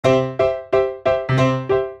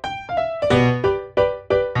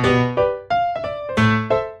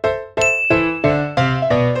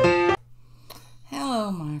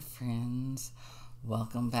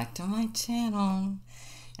channel.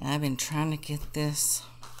 And I've been trying to get this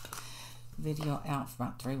video out for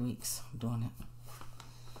about 3 weeks. I'm doing it.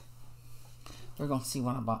 We're going to see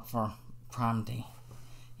what I bought for Prime Day.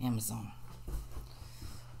 Amazon.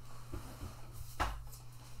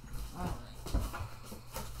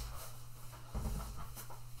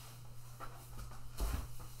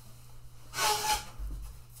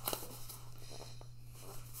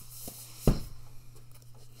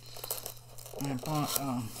 I bought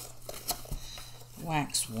a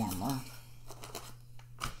wax warmer.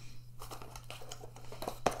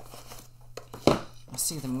 I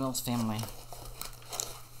see the Mills family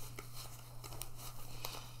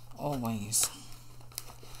always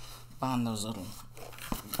buying those little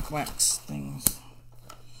wax things.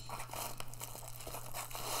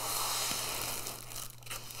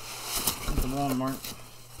 At the Walmart.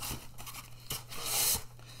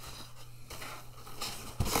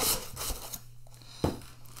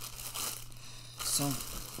 So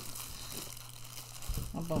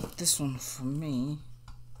I bought this one for me.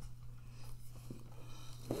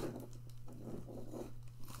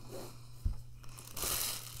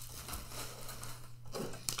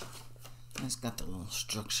 It's got the little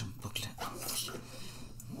instruction booklet.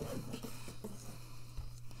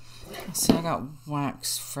 See, I got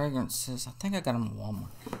wax fragrances. I think I got them at Walmart.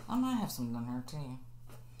 I might have some down here too.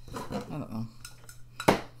 I don't know.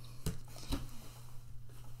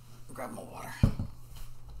 Grab my water.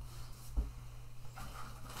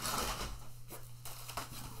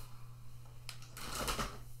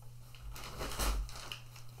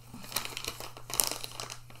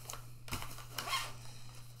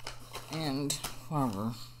 And while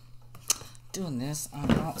we're doing this, I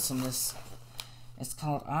bought some of this. It's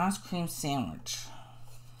called Ice Cream Sandwich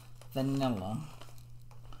Vanilla.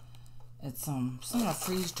 It's some of the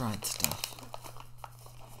freeze-dried stuff.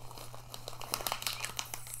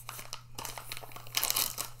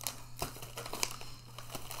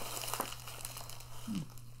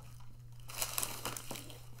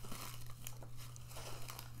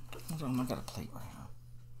 Hold on, I got a plate right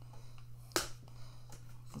here.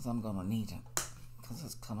 Because I'm going to need it. Because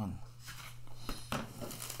it's coming.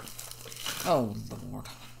 Oh, Lord.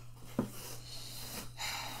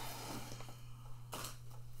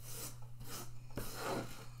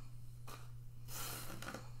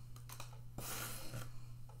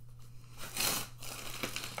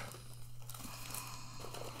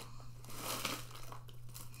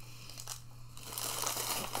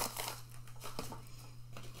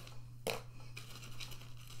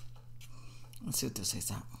 Let's see what this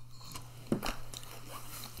is out.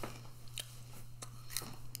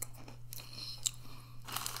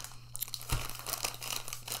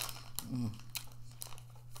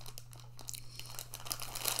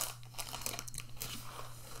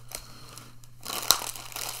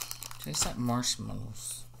 Tastes like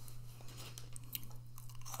marshmallows.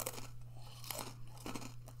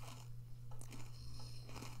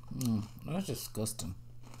 That's disgusting.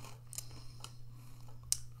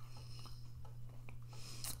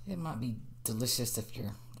 It might be delicious if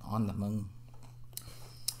you're on the moon.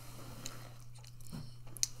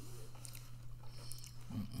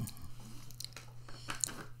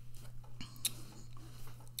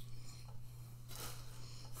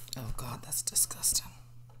 Oh God, that's disgusting.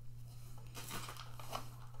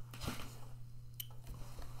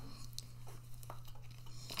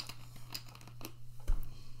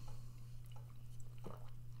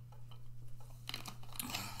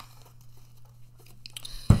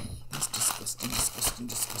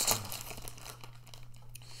 Disgusting.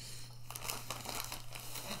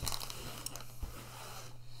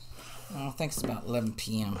 Well, I think it's about 11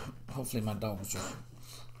 p.m. Hopefully my dogs are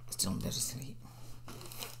still in bed asleep.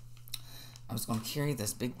 I was going to carry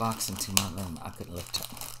this big box into my room. I couldn't lift it.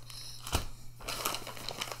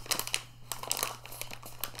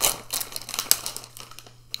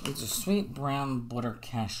 These are sweet brown butter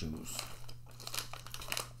cashews.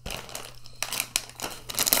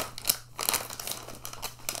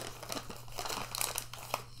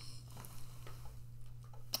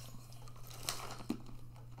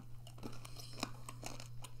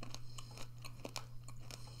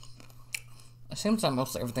 It seems like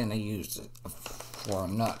most everything they use for a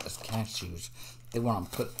nut is cashews. They want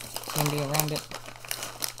to put candy around it.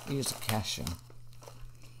 Use a cashew.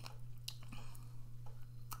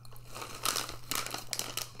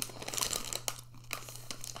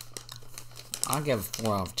 I'll give it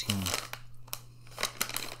 4 out of 10.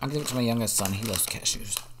 I'll give it to my youngest son. He loves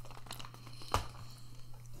cashews.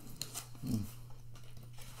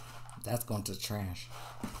 That's going to the trash.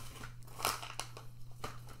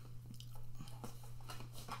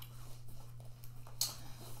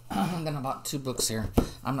 And then I bought 2 books here.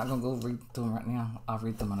 I'm not gonna go read them right now. I'll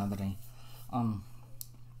read them another day.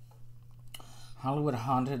 Hollywood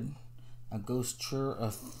Haunted, A Ghost Tour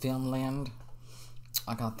of Filmland.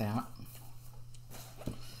 I got that.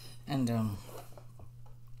 And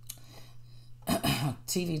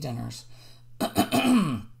TV dinners.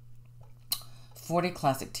 40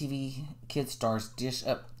 classic TV kid stars dish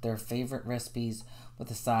up their favorite recipes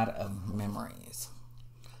with a side of memories.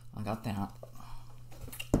 I got that.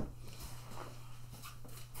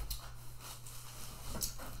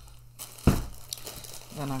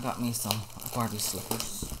 Then I got me some Barbie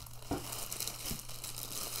slippers.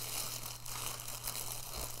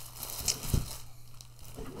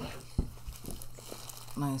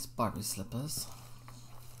 Nice Barbie slippers.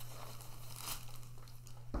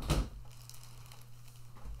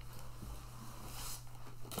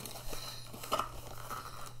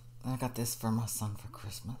 I got this for my son for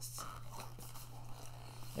Christmas.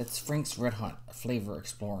 It's Frank's Red Hot Flavor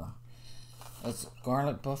Explorer. It's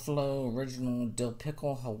garlic buffalo, original dill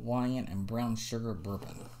pickle, Hawaiian, and brown sugar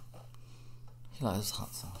bourbon. He loves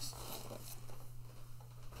hot sauce.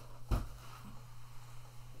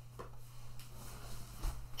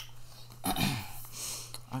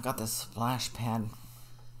 I got this splash pad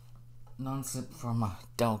non-slip for my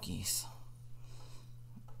doggies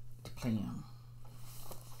to play on.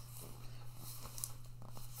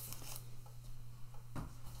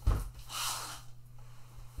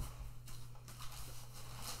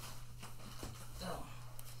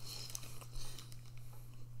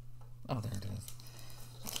 Oh, there it is.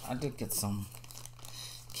 I did get some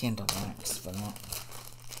candle wax for that.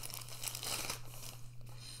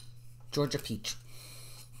 Georgia peach.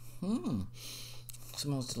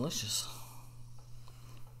 Smells delicious.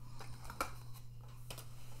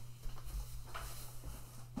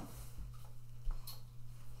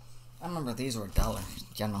 I remember these were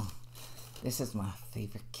 $1, you know. This is my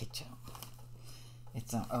favorite ketchup.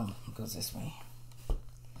 It's it goes this way.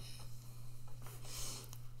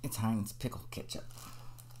 It's Heinz pickle ketchup.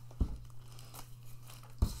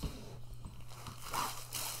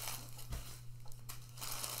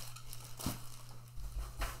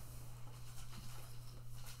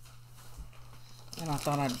 And I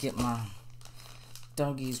thought I'd get my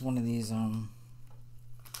doggies one of these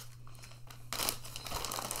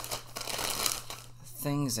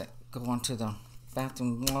things that go onto the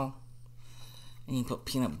bathroom wall, and you put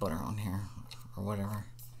peanut butter on here or whatever,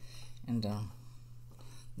 and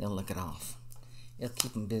they'll lick it off. It'll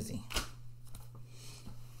keep them busy.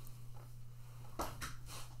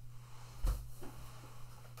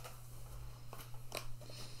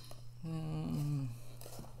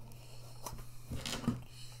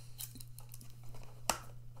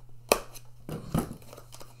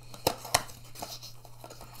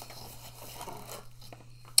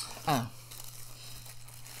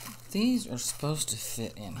 These are supposed to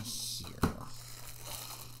fit in here.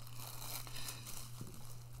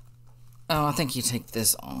 Oh, I think you take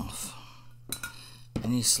this off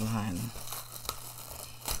and you slide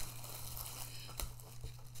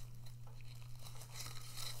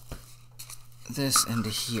this into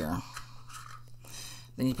here.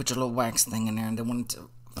 Then you put your little wax thing in there, and then when it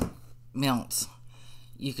melts,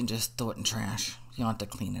 you can just throw it in trash. You don't have to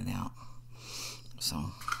clean it out.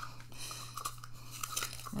 So,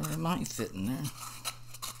 well, it might fit in there.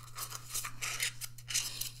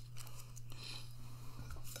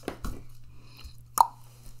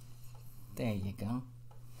 There you go.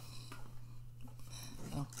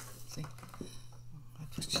 Oh, see? I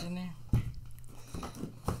pushed it in there.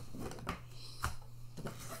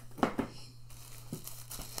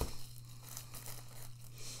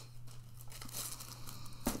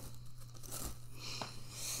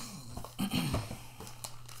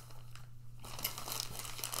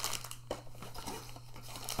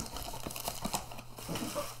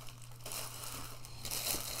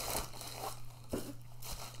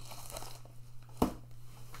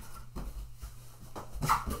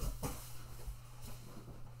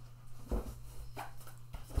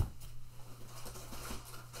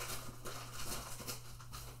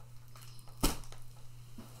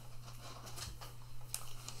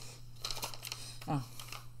 Oh,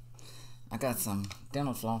 I got some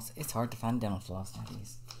dental floss. It's hard to find dental floss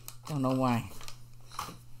nowadays. Don't know why.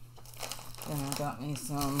 Then I got me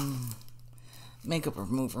some makeup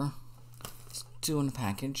remover. It's 2 in the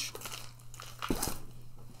package.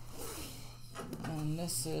 And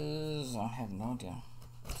this is, I have no idea.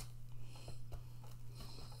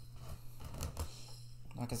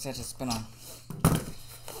 Like I said, it's been a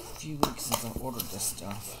few weeks since I ordered this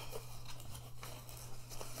stuff.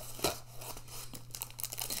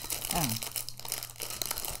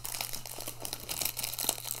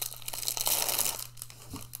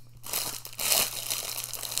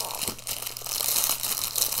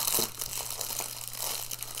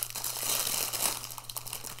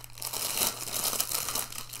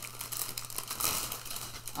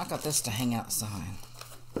 got this to hang outside.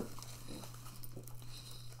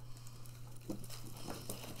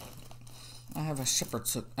 I have a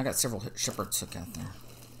shepherd's hook. I got several shepherd's hook out there.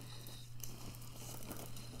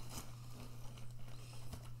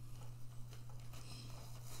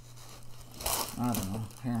 I don't know.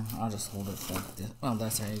 Here, I'll just hold it like this. Well,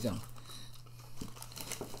 there you go.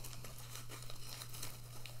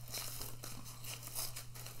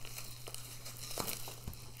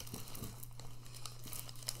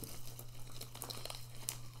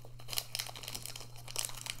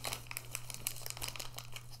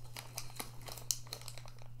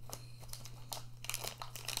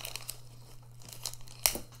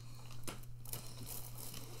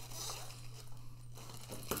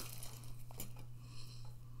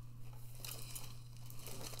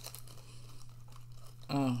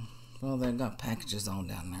 Well, they got packages on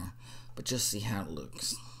down there, but just see how it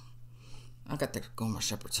looks. I got to go on my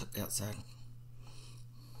shepherd's hook outside.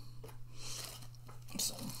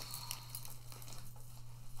 So.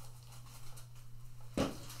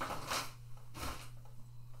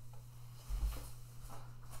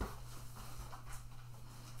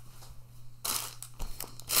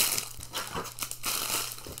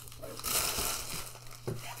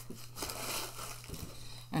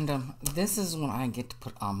 And this is what I get to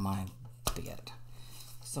put on my bed,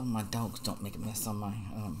 so my dogs don't make a mess on my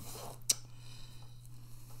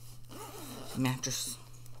mattress.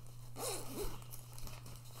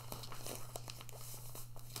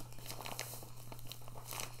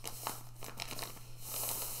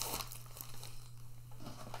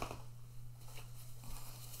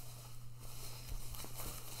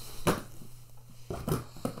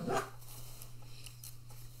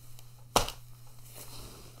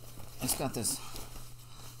 It's got this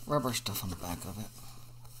rubber stuff on the back of it,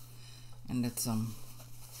 and it's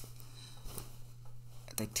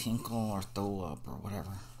they tinkle or throw up or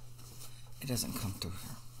whatever. It doesn't come through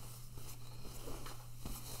here.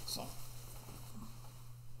 So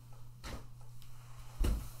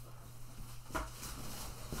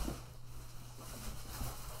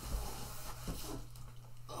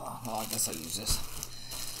well, I guess I'll use this.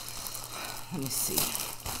 Let me see.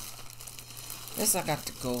 This I got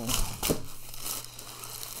to go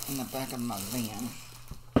in the back of my van.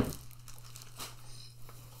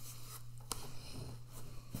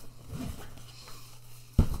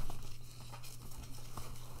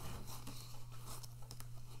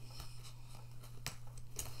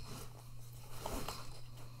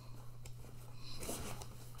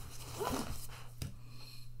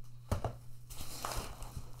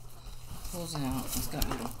 Pulls out. It's got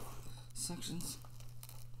little sections.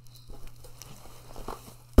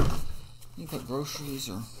 You put groceries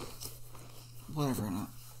or whatever in it.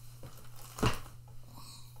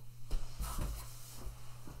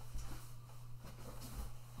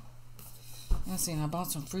 Let's see, I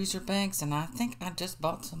bought some freezer bags, and I think I just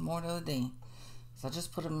bought some more the other day. So I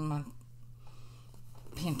just put them in my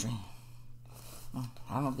pantry. Well,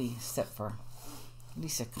 I'm going to be set for at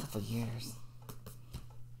least a couple years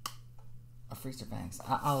of freezer bags.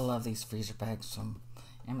 I love these freezer bags from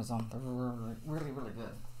Amazon. They're really, really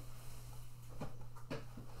good.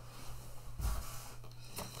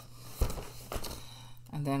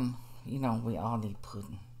 And then, you know, we all need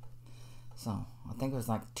pudding. So, I think it was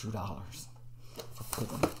like $2 for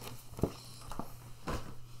pudding.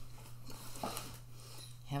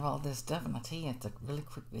 Have all this stuff, and I tell you, it's a really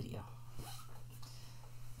quick video.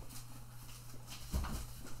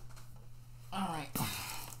 Alright.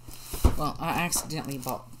 Well, I accidentally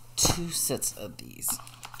bought 2 sets of these.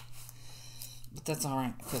 But that's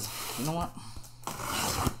alright, because, you know what?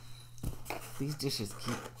 These dishes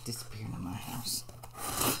keep disappearing in my house.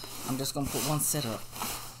 I'm just going to put 1 set up.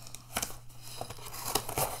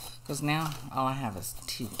 Because now, all I have is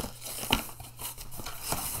 2.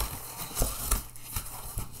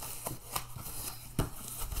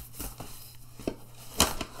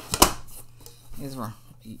 These were,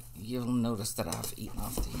 you'll notice that I've eaten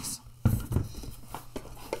off these.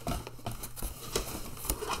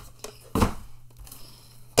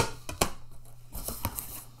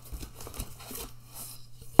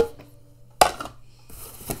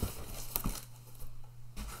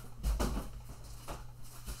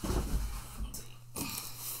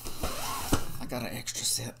 Got an extra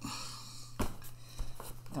set.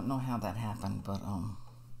 Don't know how that happened, but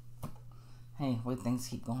hey, when things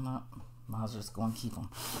keep going up, might as well just go and keep them.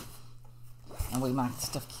 And my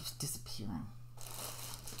stuff keeps disappearing.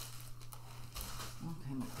 Okay,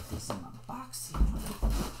 I'm gonna put this in my box here.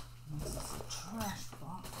 This is a trash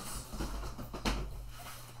box.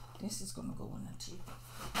 This is gonna go in the tube.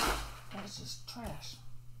 That's just trash.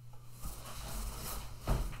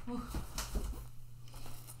 Whew.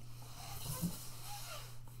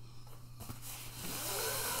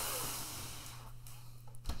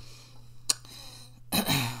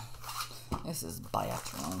 This is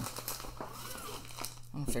bathroom.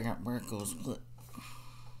 I'm gonna figure out where it goes.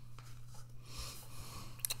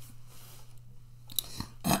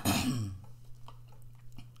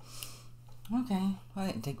 Okay, well,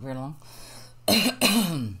 it didn't take very long. That's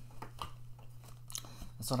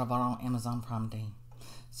what I bought on Amazon Prime Day.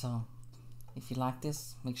 So, if you like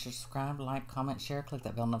this, make sure to subscribe, like, comment, share, click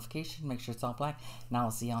that bell notification, make sure it's all black, and I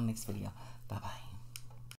will see you on the next video. Bye-bye.